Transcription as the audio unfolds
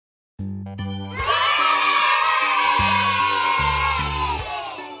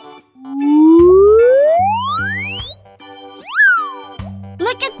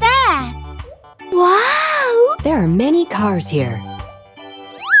cars here.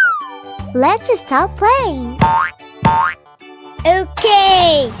 Let's start playing.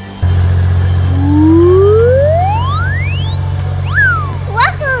 Okay.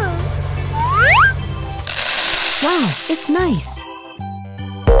 Wahoo! Wow, it's nice.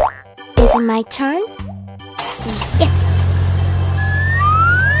 Is it my turn? Yes!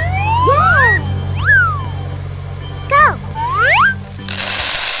 Yeah! Go!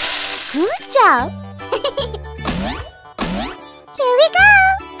 Good job! Here we go!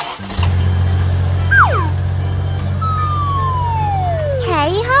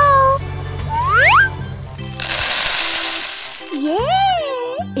 Hey ho!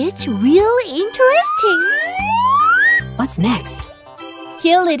 Yeah! It's really interesting! What's next?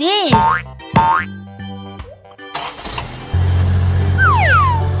 Here it is!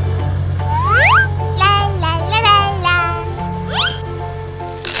 La la la la la!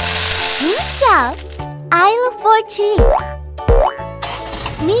 Good job! I look forward to it.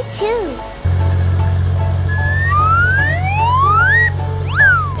 Me too.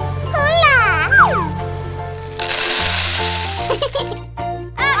 Hola!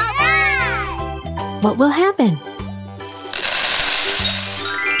 What will happen?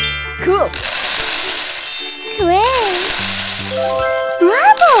 Cool! Great!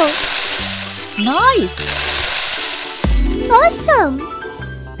 Bravo! Nice! Awesome!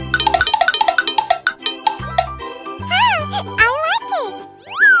 I like it!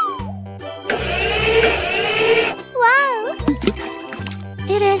 Wow!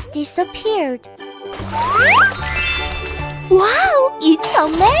 It has disappeared. Wow! It's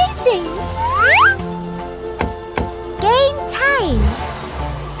amazing! Game time!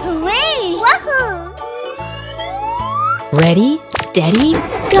 Hooray! Wahoo! Ready, steady,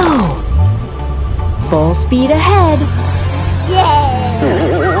 go! Full speed ahead. Yeah!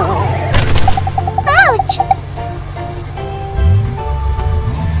 Ouch!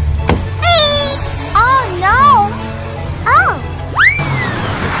 Hey! Oh no! Oh!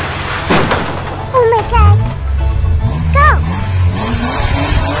 Oh my god! Go!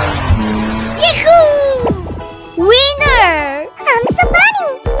 Yahoo! Winner! I'm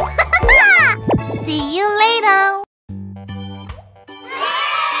somebody! See you later!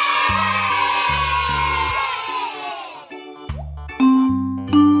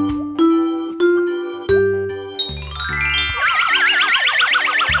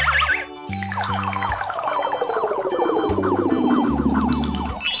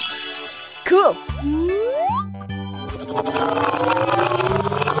 Cool!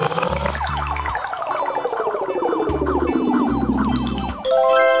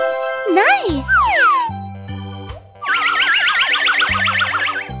 Nice!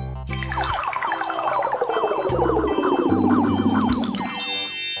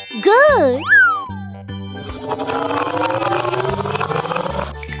 Good!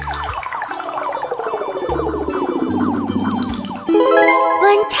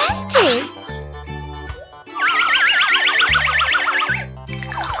 Fantastic!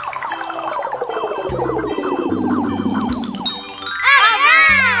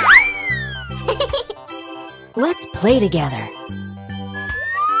 Let's play together.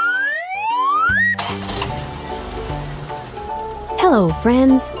 Hello,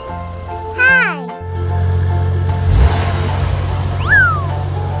 friends. Hi!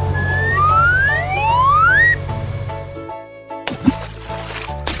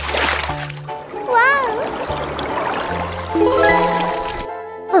 Wow!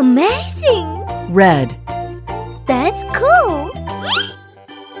 Amazing! Red. That's cool!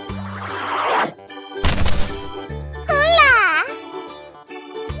 Hola!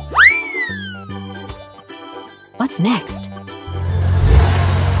 What's next?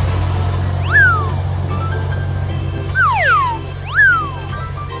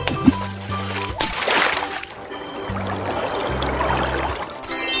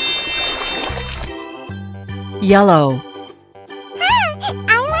 Yellow.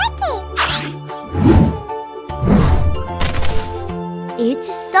 I like it! It's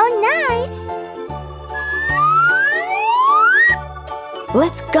so nice!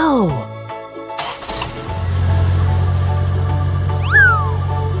 Let's go.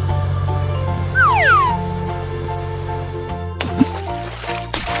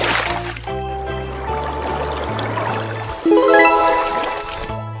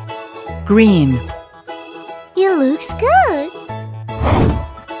 Green. It looks good!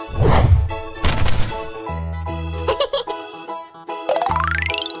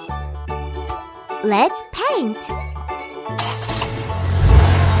 Let's paint!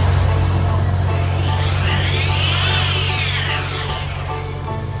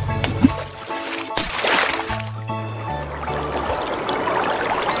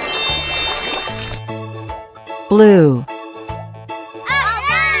 Blue.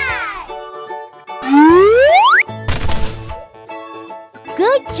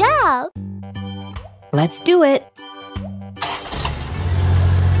 Good job! Let's do it.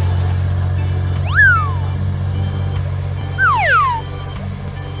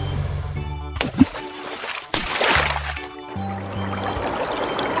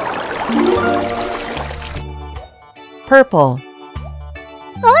 Purple.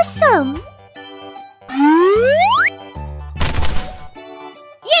 Awesome!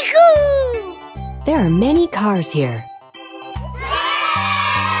 Yahoo! There are many cars here.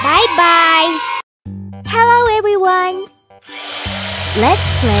 Bye-bye! Hello, everyone! Let's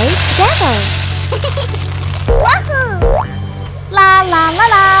play together! Wahoo! La la la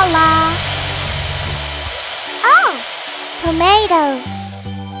la la! Oh! Tomato!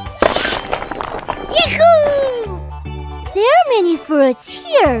 Yahoo! There are many fruits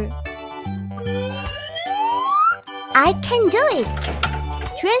here! I can do it!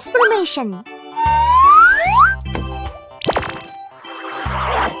 Transformation!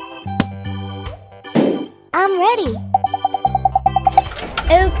 I'm ready!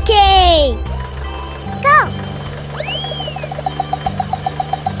 Okay! Go!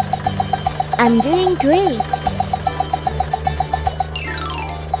 I'm doing great!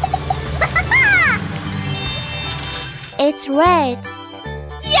 It's red!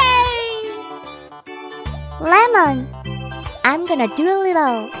 Yay! Lemon! I'm gonna do a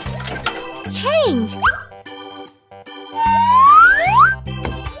little change!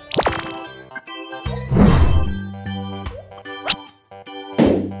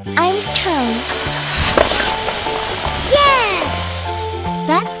 I'm strong! Yeah!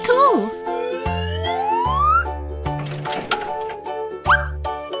 That's cool!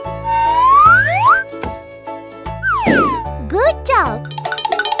 Good job!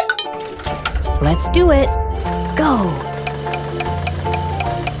 Let's do it. Go.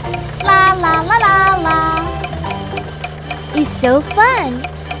 La la la la la! It's so fun!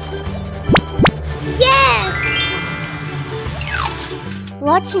 Yes!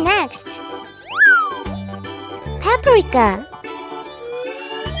 What's next? Paprika!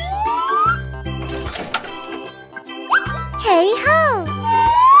 Hey ho!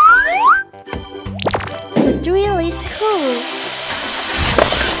 The drill is cool!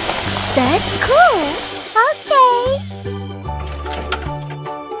 That's cool! Okay!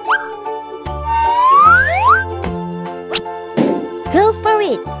 Go for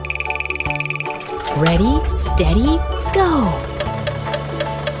it! Ready, steady, go.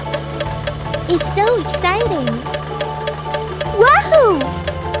 It's so exciting! Wahoo!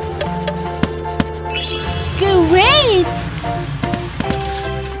 Great!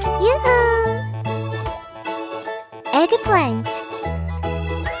 Yoo-hoo! Eggplant!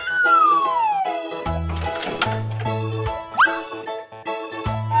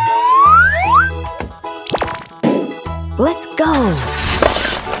 Let's go.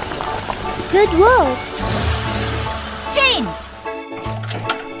 Good work! Change.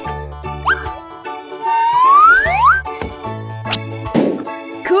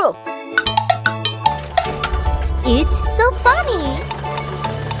 Cool! It's so funny!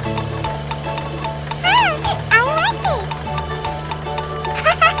 I like it! Alright!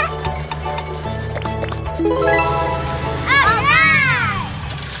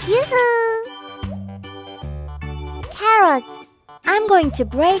 Yoo-hoo! Carrot, I'm going to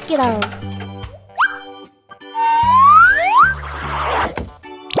break it all.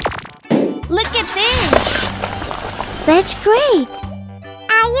 Look at this! That's great!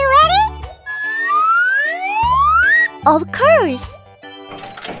 Are you ready? Of course!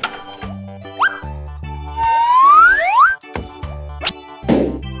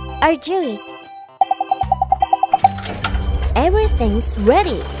 I'll do it. Everything's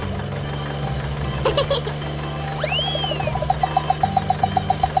ready.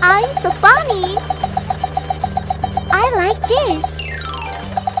 I'm so funny! I like this!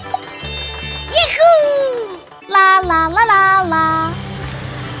 Yahoo! La la la la la!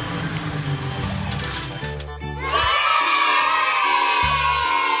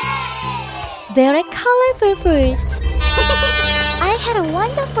 Very colorful fruits! I had a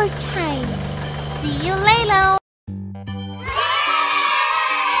wonderful time! See you later!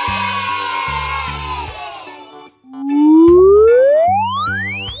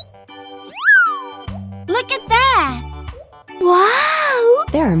 Look at that! Wow!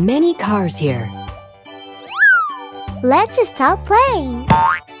 There are many cars here. Let's stop playing.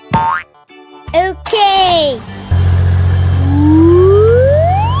 Okay.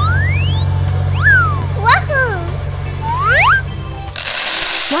 Wahoo!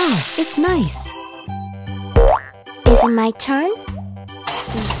 Wow, it's nice. Is it my turn?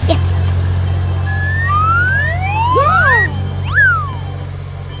 Yes! Yeah!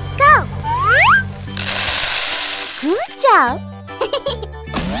 Go! Good job!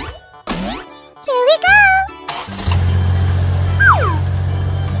 Here we go!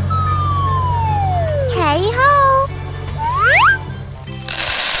 Hey ho!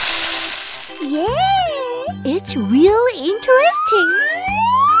 Yeah! It's really interesting!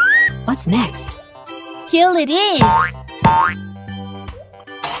 What's next? Here it is! La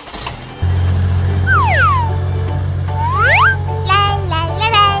la la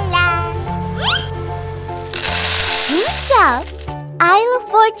la la! Good job! I look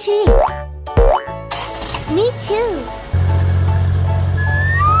forward to it! Me too!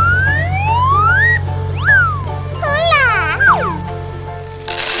 Hula!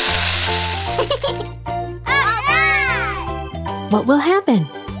 What will happen?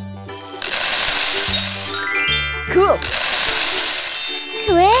 Cool!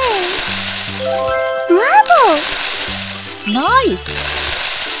 Hooray! Bravo! Nice!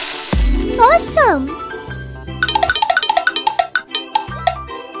 Awesome!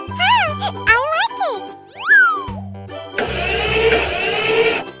 I like it!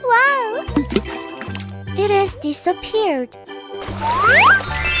 Wow! It has disappeared.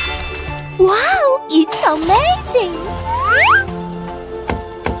 Wow! It's amazing!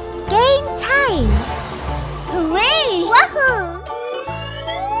 Game time! Hooray! Woohoo!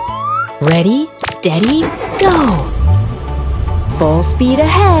 Ready, steady, go! Full speed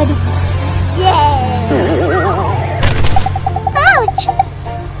ahead. Yeah! Ouch!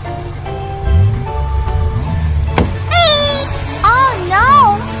 Oh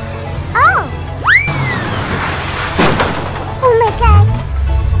no! Oh! Oh my god!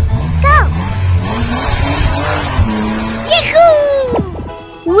 Go! Yahoo!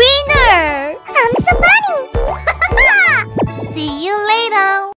 Winner! I'm so funny! See you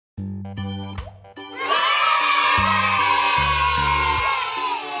later!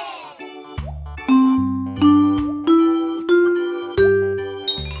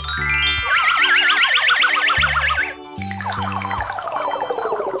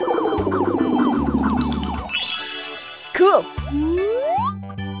 Cool!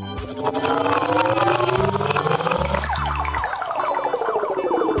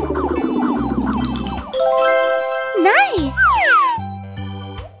 Nice!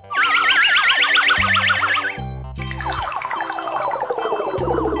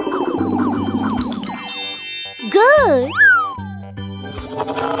 Good!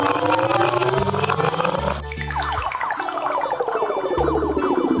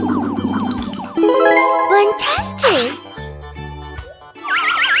 Fantastic!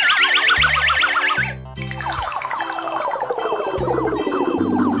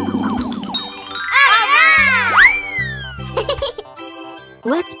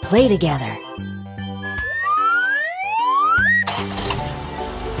 Let's play together.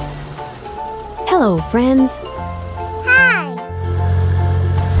 Hello, friends. Hi!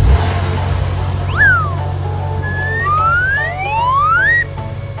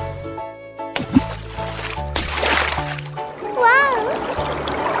 Wow!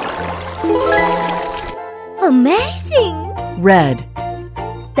 Amazing! Red.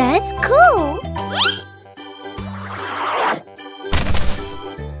 That's cool!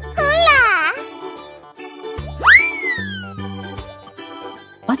 Hula!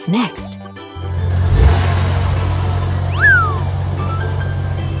 What's next?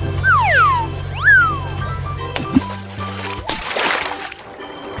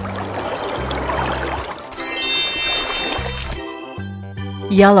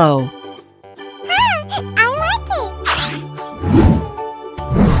 Yellow. I like it!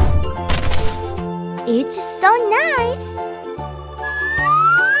 It's so nice!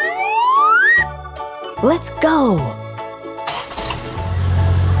 Let's go.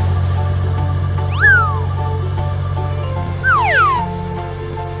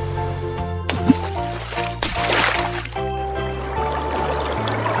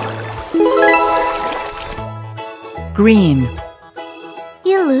 Green.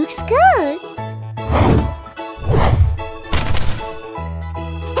 It looks good!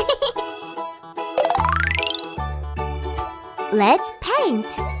 Let's paint!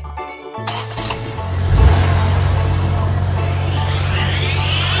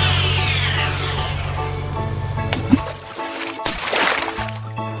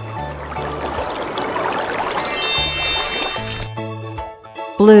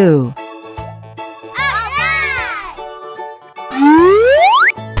 Blue.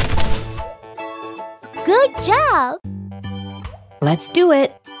 Good job! Let's do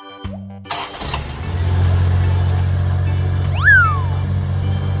it.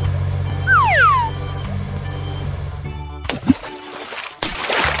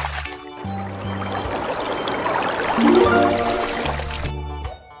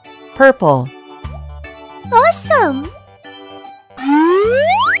 Purple. Awesome!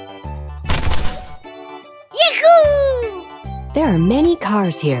 Yahoo! There are many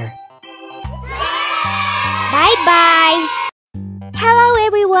cars here. Bye-bye! Hello,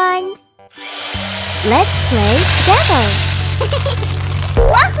 everyone! Let's play together!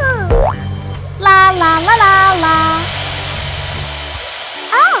 Wahoo! La la la la la!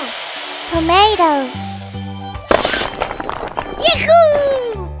 Oh! Tomato! Yahoo!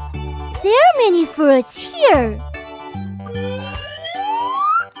 There are many fruits here!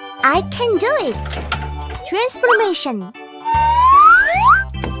 I can do it! Transformation!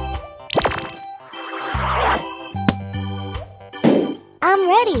 I'm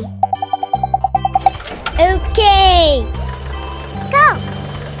ready! Okay! Go!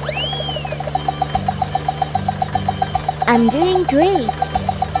 I'm doing great!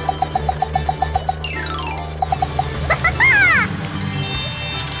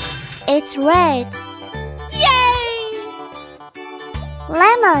 It's red! Yay!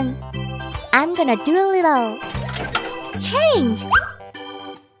 Lemon! I'm gonna do a little change!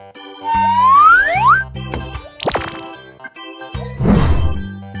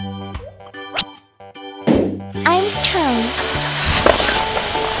 I'm strong!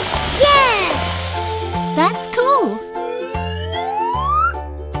 Yeah! That's cool!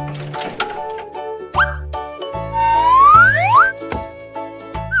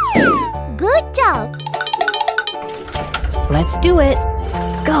 Good job! Let's do it.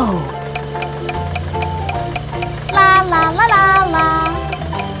 Go. La la la la la!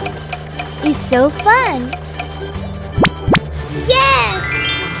 It's so fun! Yes!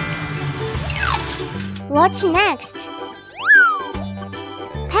 What's next?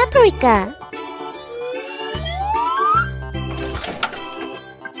 Paprika!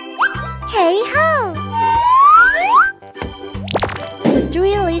 Hey ho! The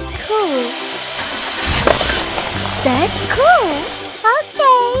drill is cool! That's cool!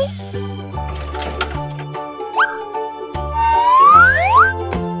 Okay!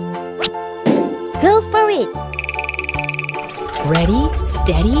 Go for it! Ready,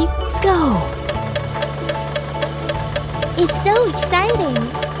 steady, go. It's so exciting!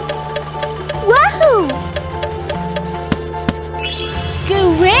 Wahoo!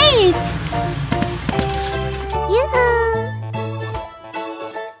 Great! Yoo-hoo!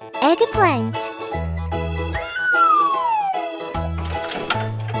 Eggplant!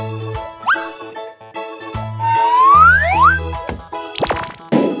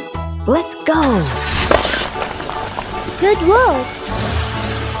 Let's go. Good work!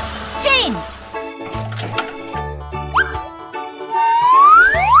 Change.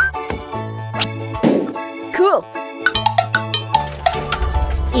 Cool!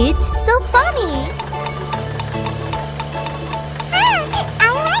 It's so funny! I like it!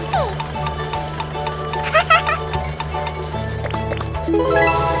 Alright!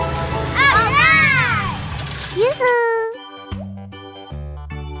 Yoo-hoo!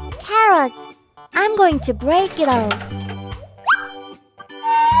 Carrot! I'm going to break it all.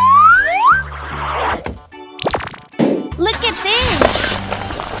 Look at this!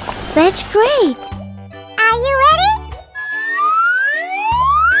 That's great! Are you ready?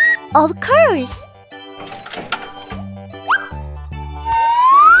 Of course!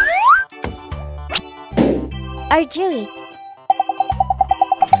 I'll do it.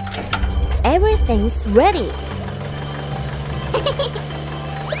 Everything's ready.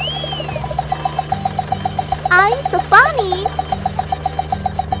 I'm so funny!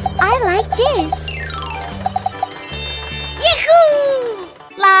 I like this! Yahoo!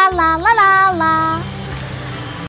 La la la la la!